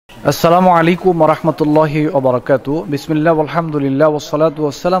আসসালামু আলাইকুম ওয়া রাহমাতুল্লাহি ওয়া বারাকাতুহু। বিসমিল্লাহ আলহামদুলিল্লাহ ওয়া সলাতু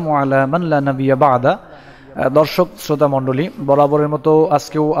ওয়াসসালামু আলা মান লা নাবিয়্যা বা'দা। দর্শক শ্রোতা মণ্ডলী, বরাবরের মতো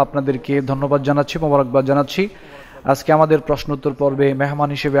আজকেও আপনাদেরকে ধন্যবাদ জানাচ্ছি, মোবারকবাদ জানাচ্ছি। আজকে আমাদের প্রশ্ন উত্তর পর্বে মেহমান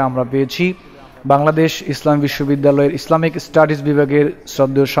হিসেবে আমরা পেয়েছি বাংলাদেশ ইসলাম বিশ্ববিদ্যালয়ের ইসলামিক স্টাডিজ বিভাগের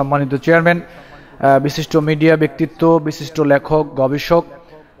শ্রদ্ধেয় সম্মানিত চেয়ারম্যান, বিশিষ্ট মিডিয়া ব্যক্তিত্ব, বিশিষ্ট লেখক, গবেষক,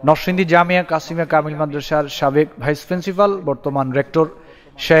 নরসিংদী জামিয়া কাসিমিয়া কামিল মাদ্রাসার সাবেক ভাইস প্রিন্সিপাল, বর্তমান rector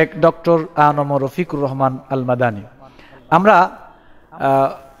Sheikh doctor Rafiqur Rahman আল মাদানি। আমরা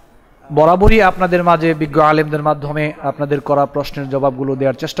বরাবরই আপনাদের মাঝে বিজ্ঞ আলেমদের মাধ্যমে আপনাদের করা প্রশ্নের জবাবগুলো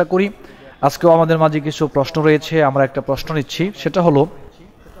দেওয়ার চেষ্টা করি। আজকেও আমাদের মাঝে কিছু প্রশ্ন রয়েছে, আমরা একটা প্রশ্ন নিচ্ছি। সেটা হলো,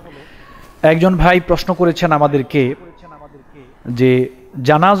 একজন ভাই প্রশ্ন করেছেন আমাদেরকে যে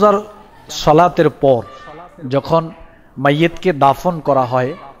জানাজার সালাতের পর যখন মাইয়েতকে দাফন করা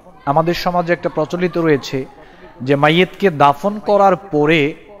হয়, আমাদের সমাজে একটা প্রচলিত রয়েছে যে মাইয়েতকে দাফন করার পরে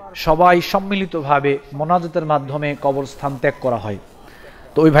সবাই সম্মিলিতভাবে মোনাজাতের মাধ্যমে কবরস্থান ত্যাগ করা হয়।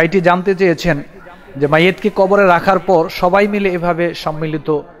 তো ওই ভাইটি জানতে চেয়েছেন যে মাইয়েতকে কবরে রাখার পর সবাই মিলে এভাবে সম্মিলিত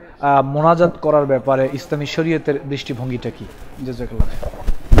মোনাজাত করার ব্যাপারে ইসলামী শরীয়তের দৃষ্টিভঙ্গিটা কি? জাযাকাল্লাহ।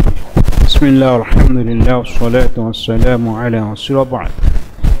 বিসমিল্লাহ আলহামদুলিল্লাহ ওয়াসসালাতু ওয়াসসালামু আলা রাসূলিল্লাহ।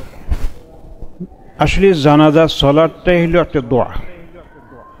 আসলে জানাজা সালাতটাই হলো একটা দোয়া,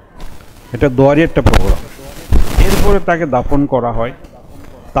 এটা দোয়ারই একটা প্রোগ্রাম। এরপরে তাকে দাফন করা হয়।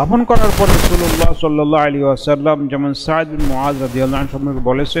 দাফন করার পরে রাসূলুল্লাহ সাল্লাল্লাহু আলাইহি ওয়াসাল্লাম যেমন সাদ বিন মুআয রাদিয়াল্লাহু আনহু সম্পর্কে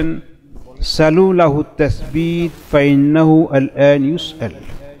বলেছেন, সালু লাহু তাসবিত ফাইন্নাহু আল-আন ইউসআল।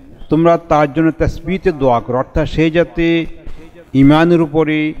 তোমরা তার জন্য তাসবিতে দোয়া করো, অর্থাৎ সে যাতে ঈমানের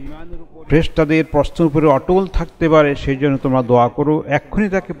উপরে, ফেরেশতাদের প্রশ্নের উপরে অটল থাকতে পারে সেই জন্য তোমরা দোয়া করো, এক্ষুনি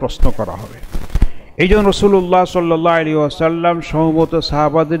তাকে প্রশ্ন করা হবে। এই জন্য রাসূলুল্লাহ সাল্লাল্লাহু আলাইহি ওয়াসাল্লাম সমবেত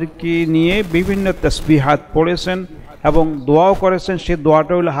সাহাবাদেরকে নিয়ে বিভিন্ন তাসবিহাত পড়েছেন এবং দোয়াও করেছেন। সে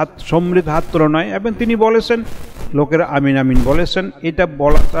দোয়াটা হলো হাত সম্মিলিত হাত তোলা নয়, এবং তিনি বলেছেন লোকেরা আমিন আমিন বলেছেন, এটা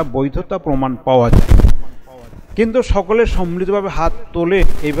বলাটা বৈধতা প্রমাণ পাওয়া যায়। কিন্তু সকলে সম্মিলিতভাবে হাত তোলে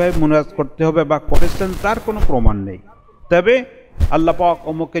এইভাবে মুনাজাত করতে হবে বা করেছেন তার কোনো প্রমাণ নেই। তবে আল্লাহ পাক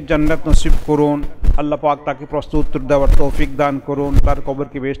অমুকে জান্নাত নসিব করুন, আল্লাহ পাক তাকে প্রশ্ন উত্তর দেওয়ার তৌফিক দান করুন, তার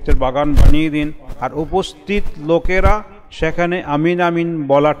কবরকে বেহেশতের বাগান বানিয়ে দিন, আর উপস্থিত লোকেরা সেখানে আমিন আমিন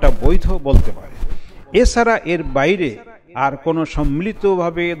বলাটা বৈধ বলতে পারে। এছাড়া এর বাইরে আর কোনো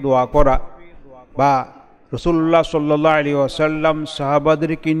সম্মিলিতভাবে দোয়া করা বা রাসূলুল্লাহ সাল্লাল্লাহু আলাইহি ওয়াসাল্লাম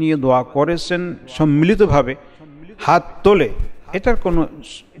সাহাবাদেরকে নিয়ে দোয়া করেছেন সম্মিলিতভাবে হাত তোলে, এটার কোনো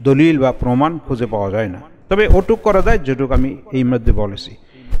দলিল বা প্রমাণ খুঁজে পাওয়া যায় না। তবে ওটুক করা যায় যেটুকু আমি এই মধ্যে বলেছি।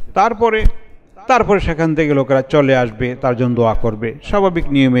 তারপরে সেখান থেকে লোকেরা চলে আসবে, তার জন্য দোয়া করবে, স্বাভাবিক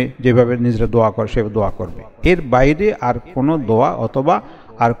নিয়মে যেভাবে নিজেরা দোয়া করে সেভাবে দোয়া করবে। এর বাইরে আর কোনো দোয়া অথবা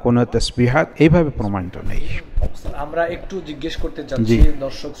আর কোনো তাসবিহাত এইভাবে প্রমাণিত নেই। আমরা একটু জিজ্ঞেস করতে চাচ্ছি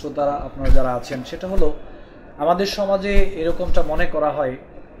দর্শক শ্রোতারা আপনারা যারা আছেন, সেটা হলো আমাদের সমাজে এরকমটা মনে করা হয়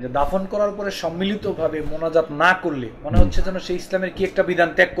যে দাফন করার পরে সম্মিলিতভাবে মোনাজাত না করলে মনে হচ্ছে যেন সেই ইসলামের কি একটা বিধান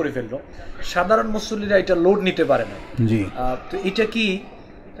ত্যাগ করে ফেললো। সাধারণ মুসল্লিরা এটা লোড নিতে পারে না। তো এটা কি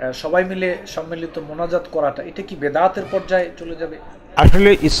সবাই মিলে সম্মিলিত মোনাজাত করাটা এটা কি বেদাতের পর্যায়ে চলে যাবে?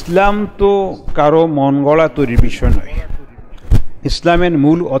 আসলে ইসলাম তো কারো মন গড়া তৈরির বিষয় নয়। ইসলামের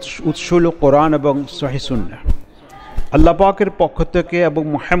মূল উৎস হল কোরআন এবং সহিহ সুন্নাহ। আল্লাহ পাকের পক্ষ থেকে এবং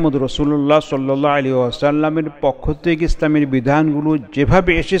মুহাম্মদ রাসূলুল্লাহ সাল্লাল্লাহু আলাইহি ওয়াসাল্লামের পক্ষ থেকে ইসলামের বিধানগুলো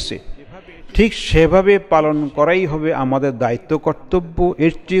যেভাবে এসেছে ঠিক সেভাবে পালন করাই হবে আমাদের দায়িত্ব, কর্তব্য।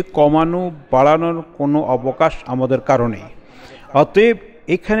 এর চেয়ে কমানো বাড়ানোর কোনো অবকাশ আমাদের কারণেই। অতএব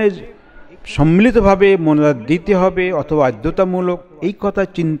এখানে সম্মিলিতভাবে মোনাজাত দিতে হবে অথবা বাধ্যতামূলক এই কথা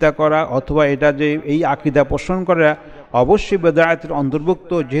চিন্তা করা অথবা এটা যে এই আকীদা পোষণ করা অবশ্যই বেদায়াতের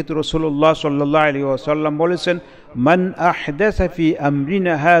অন্তর্ভুক্ত, যেহেতু রাসূলুল্লাহ সাল্লাল্লাহু আলাইহি ওয়াসাল্লাম বলেছেন, মান আহদাসা ফি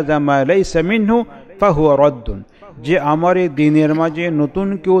আমরিনা হাযা মা লাইসা মিনহু ফাহুয়া রাদ্দুন। যে আমার এই দ্বীনের মাঝে নতুন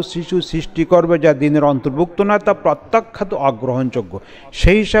কেউ শিশু সৃষ্টি করবে যা দ্বীনের অন্তর্ভুক্ত না, তা প্রত্যাখ্যাত অগ্রহণযোগ্য।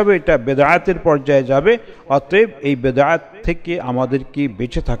 সেই হিসাবে এটা বেদায়াতের পর্যায়ে যাবে। অতএব এই বেদায়াত থেকে আমাদেরকে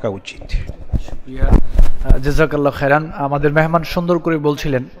বেঁচে থাকা উচিত। জাযাকাল্লাহ খাইরান। আমাদের মেহমান সুন্দর করে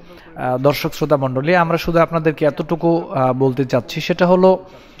বলছিলেন। দর্শক শ্রোতা মণ্ডলী, আমরা শুধু আপনাদেরকে এতটুকু বলতে চাচ্ছি, সেটা হলো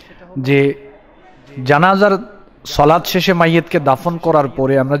যে জানাজার সালাত শেষে মাইয়েতকে দাফন করার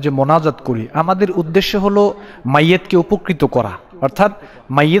পরে আমরা যে মোনাজাত করি, আমাদের উদ্দেশ্য হলো মাইয়েতকে উপকৃত করা, অর্থাৎ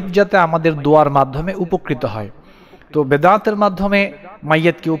মাইয়েত যাতে আমাদের দোয়ার মাধ্যমে উপকৃত হয়। তো বেদাতের মাধ্যমে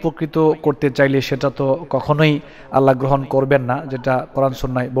মাইয়েতকে উপকৃত করতে চাইলে সেটা তো কখনোই আল্লাহ গ্রহণ করবেন না, যেটা কোরআন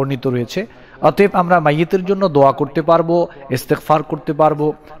সুন্নাহয় বর্ণিত রয়েছে। অতএব আমরা মাইয়িতের জন্য দোয়া করতে পারবো, ইস্তেগফার করতে পারবো,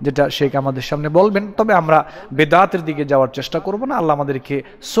 যেটা শেখ আমাদের সামনে বলবেন। তবে আমরা বেদাতের দিকে যাওয়ার চেষ্টা করব না। আল্লাহ আমাদেরকে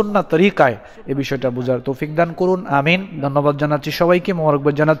সুন্নাহ তরিকায় এই বিষয়টা বোঝার তৌফিক দান করুন, আমিন। ধন্যবাদ জানাচ্ছি সবাইকে,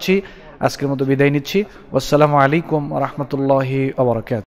 মোবারকবাদ জানাচ্ছি। আজকের মতো বিদায় নিচ্ছি। আসসালামু আলাইকুম ওয়া রাহমাতুল্লাহি ওয়া বারাকাতুহু।